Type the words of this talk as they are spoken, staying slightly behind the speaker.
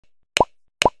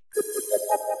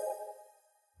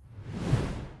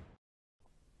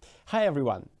Hi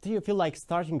everyone! Do you feel like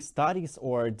starting studies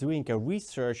or doing a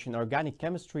research in organic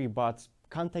chemistry but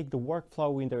can't take the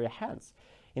workflow into your hands?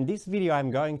 In this video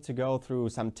I'm going to go through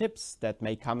some tips that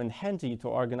may come in handy to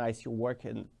organize your work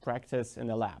and practice in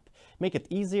a lab. Make it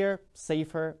easier,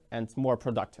 safer and more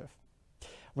productive.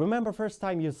 Remember first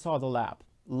time you saw the lab?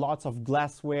 Lots of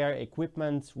glassware,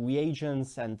 equipment,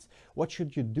 reagents, and what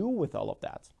should you do with all of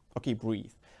that? Okay,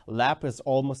 breathe. Lab is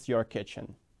almost your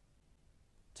kitchen.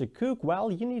 To cook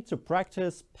well, you need to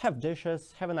practice, have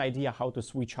dishes, have an idea how to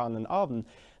switch on an oven,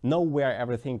 know where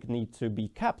everything needs to be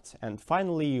kept, and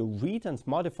finally read and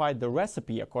modify the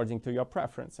recipe according to your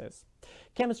preferences.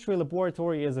 Chemistry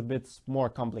laboratory is a bit more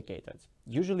complicated.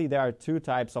 Usually there are two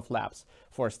types of labs,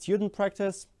 for student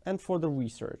practice and for the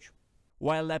research.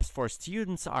 While labs for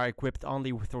students are equipped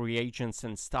only with reagents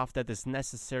and stuff that is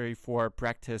necessary for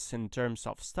practice in terms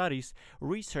of studies,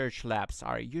 research labs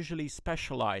are usually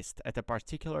specialized at a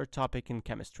particular topic in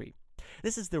chemistry.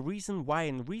 This is the reason why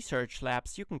in research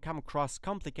labs you can come across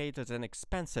complicated and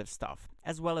expensive stuff,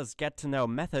 as well as get to know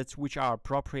methods which are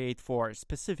appropriate for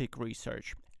specific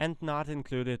research and not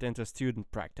included into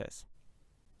student practice.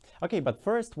 Okay, but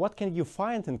first, what can you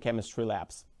find in chemistry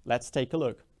labs? Let's take a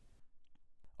look.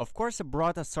 Of course, a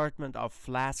broad assortment of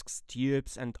flasks,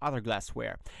 tubes and other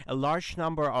glassware. A large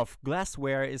number of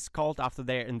glassware is called after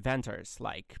their inventors,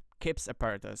 like Gibbs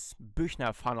apparatus,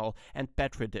 Büchner funnel and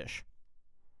Petri dish.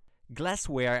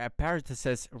 Glassware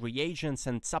apparatuses, reagents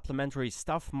and supplementary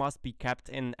stuff must be kept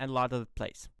in an allotted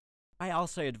place. I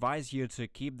also advise you to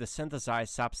keep the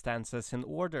synthesized substances in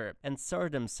order and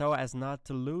sort them so as not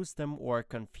to lose them or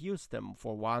confuse them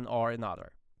for one or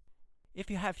another. If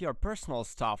you have your personal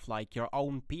stuff like your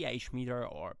own pH meter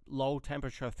or low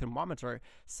temperature thermometer,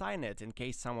 sign it in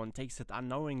case someone takes it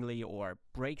unknowingly or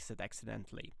breaks it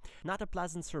accidentally. Not a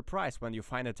pleasant surprise when you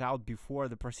find it out before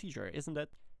the procedure, isn't it?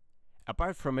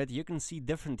 Apart from it, you can see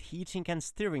different heating and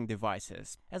steering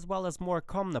devices, as well as more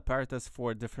common apparatus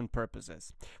for different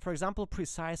purposes. For example,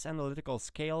 precise analytical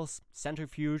scales,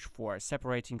 centrifuge for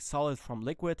separating solid from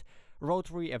liquid,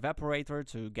 rotary evaporator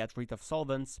to get rid of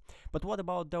solvents. But what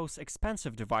about those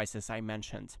expensive devices I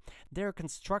mentioned? Their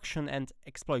construction and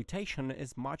exploitation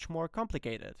is much more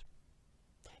complicated.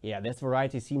 Yeah, this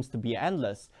variety seems to be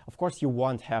endless. Of course, you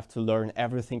won't have to learn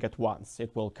everything at once.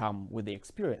 It will come with the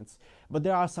experience. But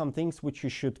there are some things which you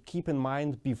should keep in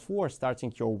mind before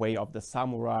starting your way of the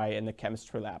samurai in a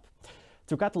chemistry lab.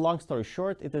 To cut a long story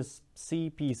short, it is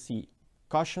CPC: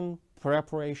 caution,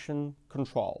 preparation,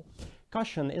 control.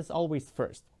 Caution is always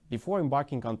first. Before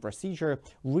embarking on procedure,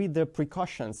 read the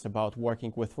precautions about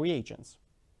working with reagents.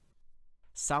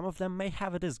 Some of them may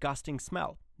have a disgusting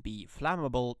smell, be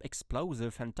flammable,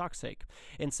 explosive and toxic.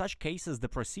 In such cases, the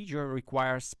procedure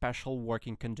requires special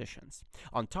working conditions.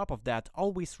 On top of that,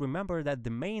 always remember that the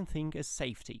main thing is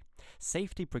safety.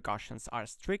 Safety precautions are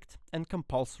strict and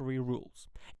compulsory rules.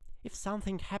 If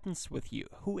something happens with you,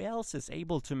 who else is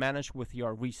able to manage with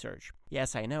your research?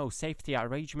 Yes, I know, safety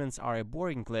arrangements are a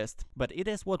boring list, but it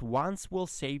is what once will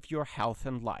save your health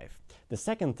and life. The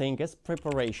second thing is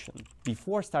preparation.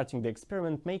 Before starting the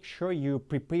experiment, make sure you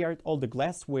prepared all the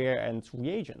glassware and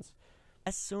reagents.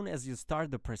 As soon as you start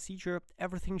the procedure,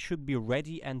 everything should be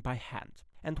ready and by hand.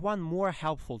 And one more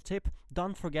helpful tip,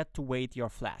 don't forget to weight your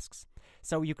flasks,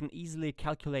 so you can easily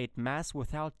calculate mass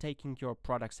without taking your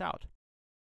products out.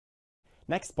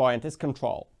 Next point is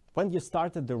control. When you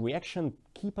started the reaction,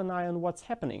 keep an eye on what's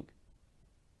happening.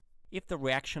 If the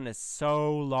reaction is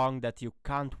so long that you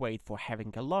can't wait for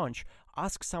having a lunch,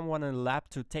 ask someone in the lab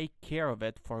to take care of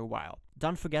it for a while.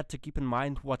 Don't forget to keep in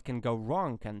mind what can go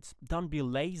wrong and don't be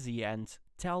lazy and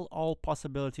tell all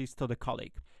possibilities to the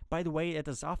colleague. By the way, it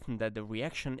is often that the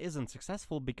reaction isn't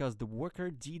successful because the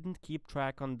worker didn't keep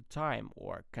track on the time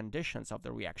or conditions of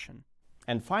the reaction.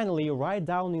 And finally, write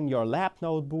down in your lab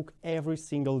notebook every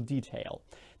single detail.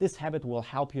 This habit will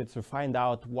help you to find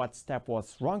out what step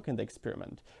was wrong in the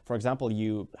experiment. For example,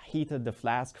 you heated the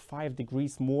flask 5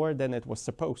 degrees more than it was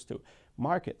supposed to.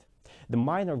 Mark it. The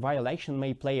minor violation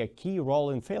may play a key role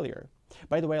in failure.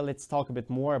 By the way, let's talk a bit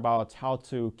more about how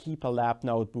to keep a lab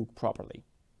notebook properly.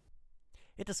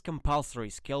 It is a compulsory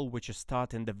skill which is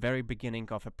taught in the very beginning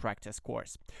of a practice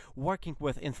course. Working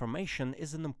with information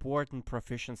is an important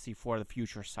proficiency for the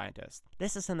future scientist.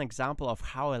 This is an example of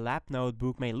how a lab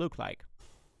notebook may look like.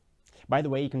 By the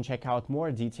way, you can check out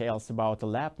more details about a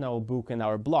lab notebook in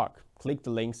our blog. Click the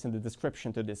links in the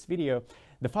description to this video.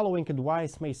 The following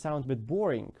advice may sound a bit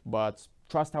boring, but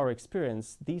trust our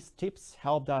experience, these tips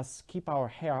helped us keep our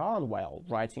hair on while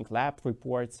writing lab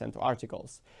reports and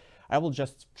articles. I will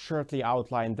just shortly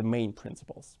outline the main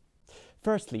principles.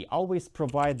 Firstly, always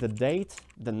provide the date,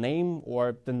 the name,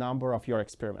 or the number of your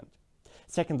experiment.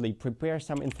 Secondly, prepare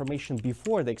some information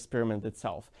before the experiment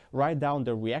itself. Write down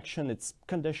the reaction, its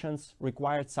conditions,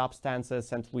 required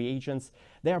substances and reagents,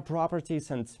 their properties,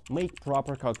 and make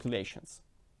proper calculations.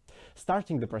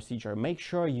 Starting the procedure, make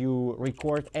sure you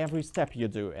record every step you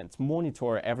do and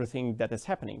monitor everything that is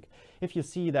happening. If you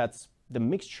see that the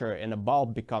mixture in a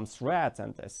bulb becomes red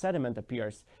and a sediment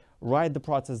appears, write the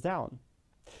process down.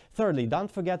 Thirdly, don't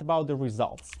forget about the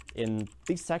results. In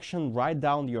this section, write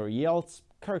down your yields,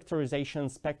 characterization,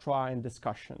 spectra, and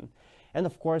discussion. And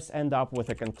of course, end up with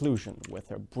a conclusion,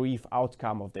 with a brief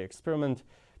outcome of the experiment.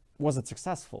 Was it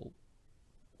successful?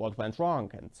 What went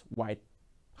wrong and why?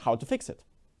 How to fix it?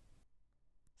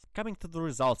 Coming to the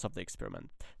results of the experiment.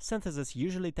 Synthesis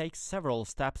usually takes several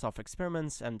steps of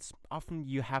experiments, and often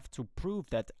you have to prove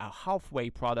that a halfway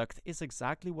product is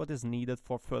exactly what is needed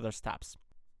for further steps.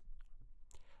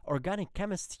 Organic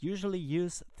chemists usually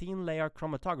use thin layer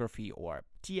chromatography or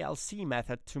TLC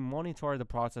method to monitor the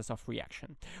process of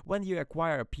reaction. When you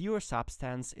acquire a pure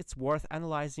substance, it's worth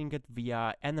analyzing it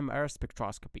via NMR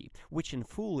spectroscopy, which in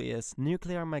full is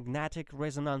nuclear magnetic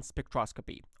resonance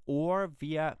spectroscopy, or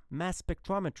via mass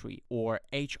spectrometry or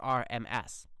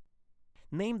HRMS.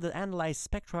 Name the analyzed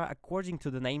spectra according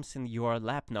to the names in your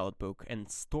lab notebook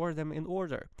and store them in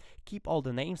order. Keep all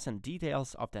the names and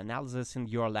details of the analysis in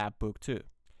your lab book too.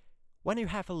 When you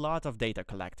have a lot of data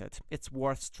collected, it's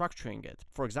worth structuring it.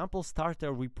 For example, start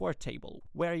a report table,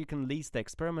 where you can list the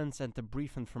experiments and the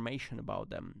brief information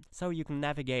about them, so you can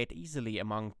navigate easily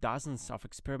among dozens of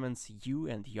experiments you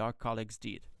and your colleagues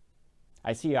did.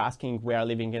 I see you asking, we are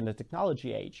living in the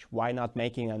technology age. Why not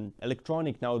making an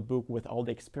electronic notebook with all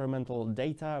the experimental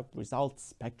data, results,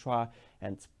 spectra,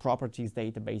 and properties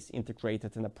database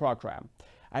integrated in a program?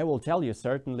 I will tell you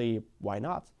certainly why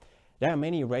not. There are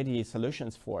many ready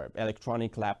solutions for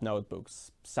electronic lab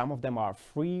notebooks. Some of them are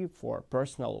free for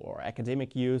personal or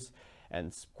academic use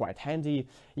and quite handy.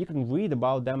 You can read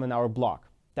about them in our blog.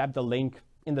 Tap the link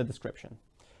in the description.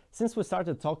 Since we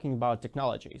started talking about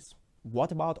technologies,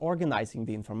 what about organizing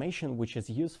the information which is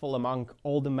useful among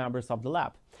all the members of the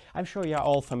lab? I'm sure you are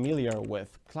all familiar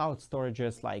with cloud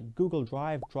storages like Google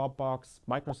Drive, Dropbox,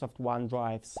 Microsoft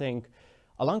OneDrive, Sync.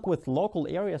 Along with local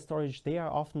area storage, they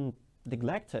are often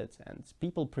neglected and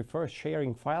people prefer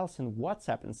sharing files in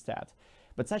WhatsApp instead.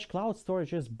 But such cloud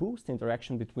storages boost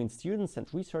interaction between students and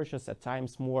researchers at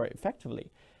times more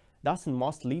effectively. Thus, in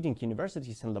most leading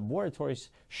universities and laboratories,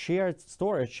 shared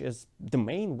storage is the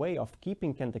main way of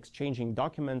keeping and exchanging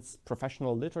documents,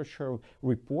 professional literature,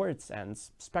 reports, and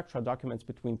spectra documents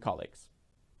between colleagues.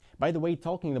 By the way,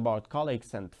 talking about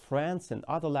colleagues and friends in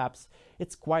other labs,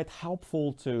 it's quite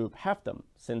helpful to have them,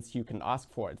 since you can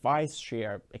ask for advice,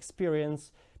 share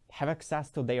experience, have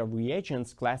access to their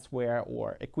reagents, glassware,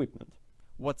 or equipment.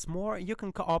 What's more, you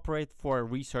can cooperate for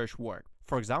research work.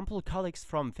 For example, colleagues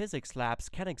from physics labs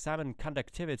can examine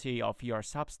conductivity of your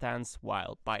substance,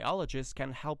 while biologists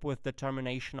can help with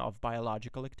determination of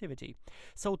biological activity.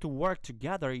 So to work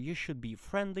together, you should be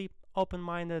friendly,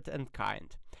 open-minded, and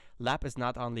kind. Lab is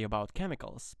not only about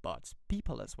chemicals, but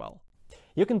people as well.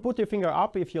 You can put your finger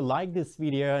up if you like this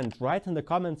video and write in the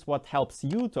comments what helps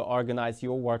you to organize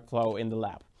your workflow in the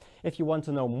lab. If you want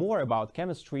to know more about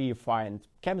chemistry, find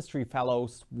chemistry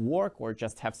fellows, work, or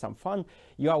just have some fun,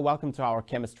 you are welcome to our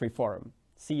chemistry forum.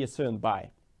 See you soon. Bye.